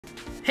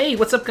Hey,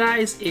 what's up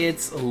guys?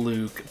 It's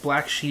Luke,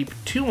 Black Sheep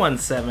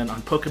 217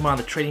 on Pokemon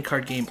the Trading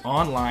Card Game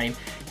online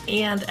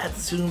and at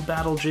Zoom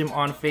Battle Gym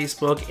on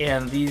Facebook.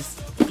 And these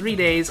 3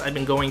 days I've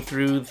been going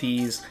through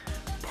these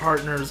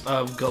Partners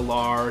of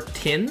Galar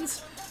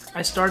tins.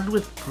 I started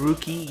with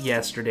Grookey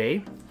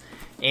yesterday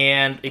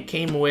and it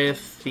came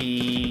with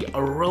the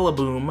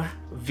Rillaboom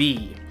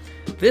V.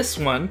 This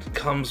one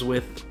comes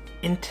with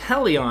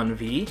INTELEON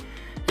V.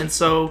 And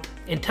so,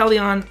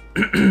 INTELEON,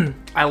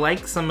 I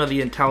like some of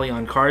the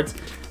INTELEON cards.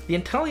 The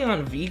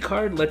INTELEON V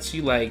card lets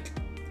you, I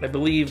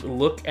believe,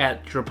 look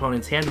at your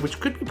opponent's hand, which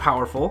could be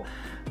powerful,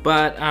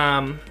 but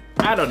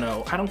I don't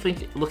know. I don't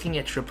think looking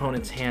at your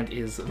opponent's hand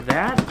is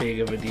that big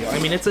of a deal. I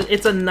mean,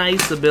 it's a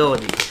nice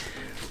ability,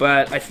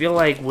 but I feel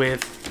like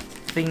with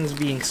things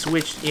being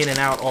switched in and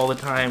out all the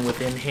time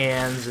within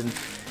hands,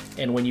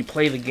 and when you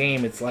play the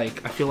game, it's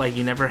like, I feel like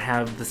you never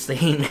have the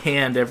same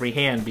hand every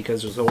hand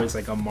because there's always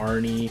like a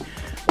Marnie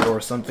or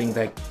something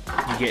that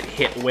you get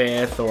hit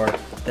with or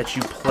that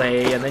you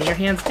play, and then your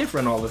hand's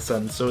different all of a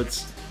sudden. So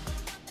it's,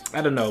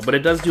 I don't know, but it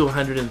does do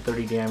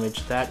 130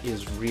 damage. That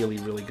is really,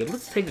 really good.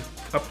 Let's take a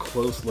up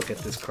close look at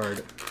this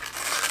card.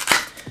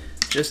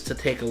 Just to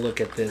take a look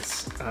at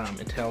this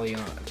INTELEON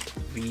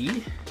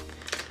V.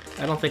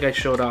 I don't think I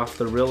showed off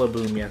the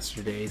Rillaboom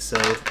yesterday, so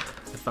I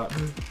thought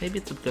maybe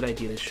it's a good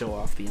idea to show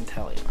off the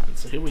INTELEON.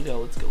 So here we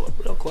go. Let's go up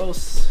real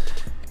close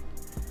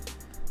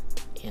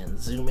and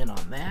zoom in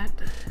on that.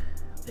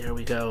 There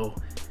we go.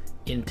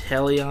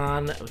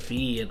 INTELEON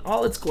V in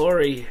all its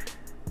glory.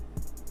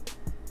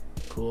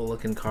 Cool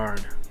looking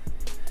card.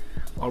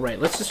 Alright,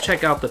 let's just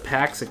check out the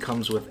packs it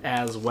comes with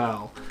as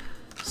well.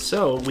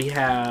 So we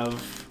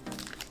have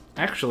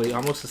actually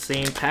almost the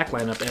same pack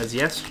lineup as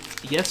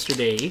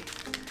yesterday.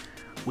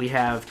 We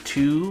have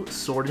 2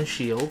 Sword and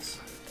Shields.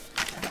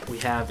 We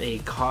have a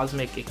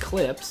Cosmic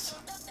Eclipse,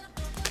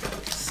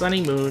 Sun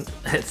and Moon,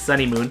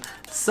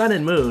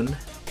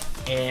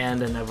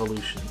 and an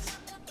Evolutions.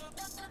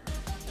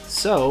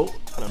 So,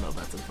 I don't know if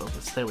that's in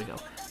focus. There we go.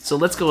 So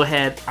let's go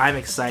ahead. I'm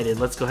excited.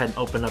 Let's go ahead and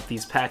open up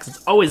these packs.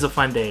 It's always a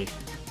fun day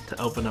to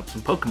open up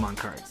some Pokemon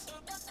cards.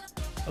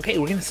 Okay,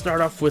 we're going to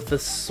start off with the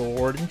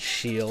Sword and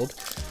Shield.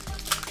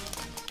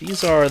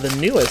 These are the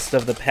newest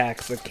of the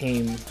packs that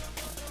came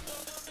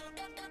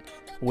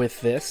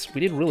with this. We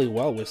did really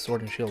well with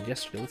Sword and Shield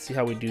yesterday. Let's see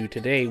how we do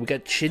today. We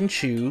got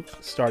Chinchou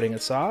starting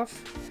us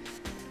off.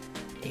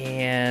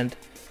 And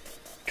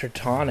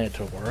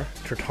Turtonator.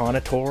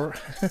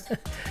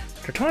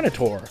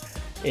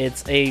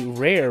 It's a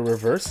rare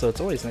reverse, so it's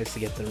always nice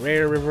to get the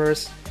rare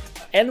reverse.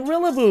 And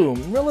Rillaboom!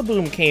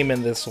 Rillaboom came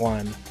in this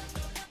one.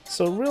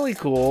 So really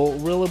cool.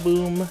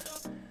 Rillaboom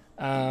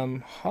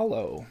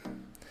Hollow.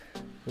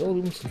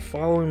 Rillaboom's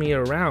following me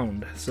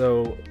around.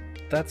 So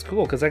that's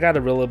cool, because I got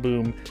a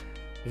Rillaboom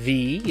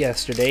V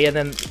yesterday, and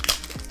then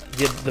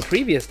the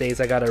previous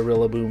days I got a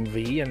Rillaboom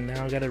V, and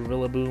now I got a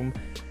Rillaboom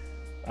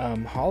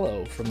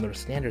Hollow from the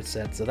standard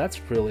set, so that's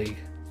really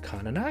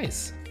kind of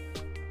nice.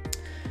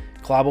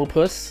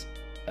 Clobbopus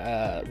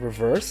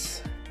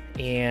reverse,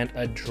 and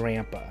a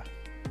Drampa.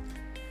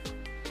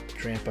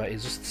 Drampa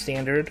is just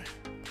standard,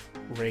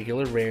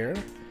 regular rare,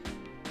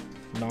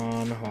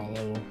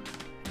 non-hollow.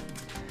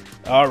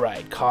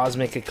 Alright,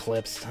 Cosmic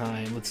Eclipse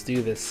time. Let's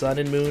do this. Sun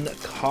and Moon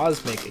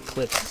Cosmic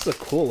Eclipse. This is a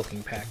cool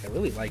looking pack. I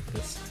really like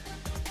this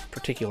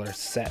particular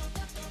set.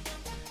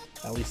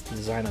 At least the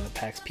design on the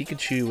packs.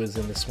 Pikachu is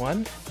in this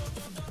one.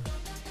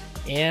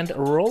 And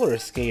Roller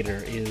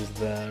Skater is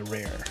the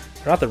rare.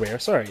 Not the rare,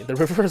 sorry. The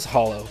reverse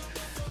hollow.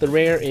 The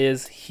rare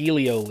is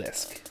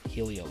Heliolisk.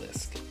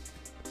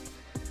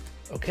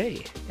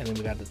 Okay, and then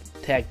we got the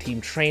Tag Team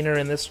Trainer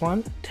in this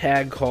one.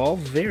 Tag Call.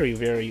 Very,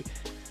 very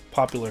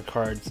popular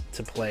cards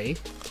to play.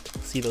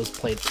 See those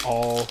played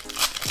all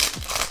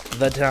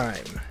the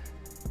time.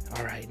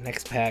 Alright,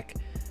 next pack.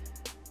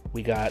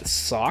 We got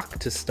Sock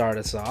to start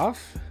us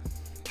off.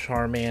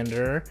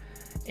 Charmander.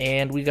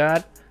 And we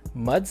got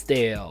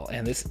Mudsdale.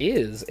 And this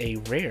is a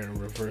rare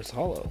reverse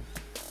hollow.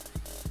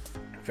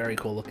 Very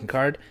cool looking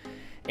card.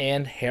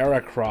 And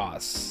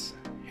Heracross.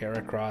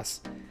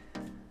 Heracross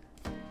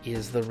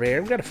is the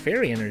rare. We got a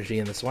Fairy Energy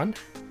in this one.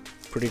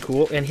 Pretty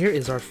cool. And here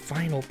is our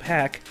final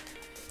pack.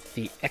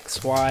 The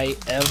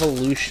XY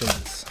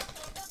Evolutions.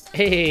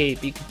 Hey,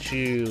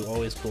 Pikachu.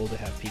 Always cool to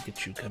have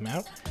Pikachu come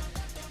out.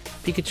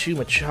 Pikachu,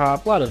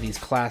 Machop, a lot of these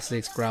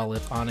classics. Growlithe,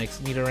 Onix,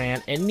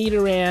 Nidoran, and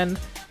Nidoran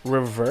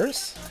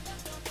reverse.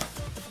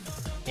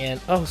 And,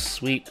 oh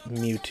sweet,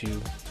 Mewtwo.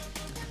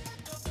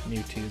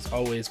 Mewtwo's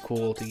always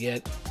cool to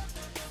get.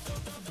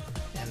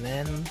 And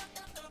then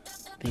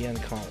the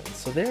uncommon.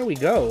 So there we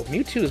go.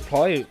 Mewtwo is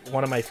probably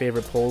one of my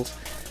favorite pulls.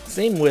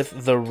 Same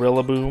with the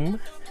Rillaboom.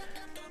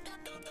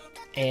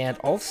 And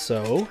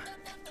also,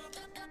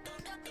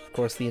 of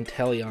course, the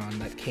INTELEON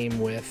that came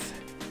with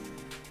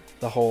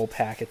the whole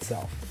pack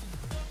itself.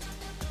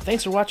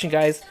 Thanks for watching,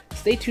 guys.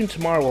 Stay tuned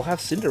tomorrow. We'll have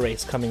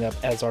Cinderace coming up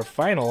as our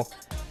final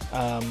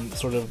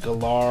sort of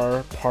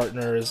Galar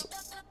Partners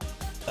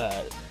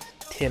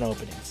tin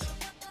openings.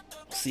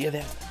 See you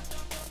then.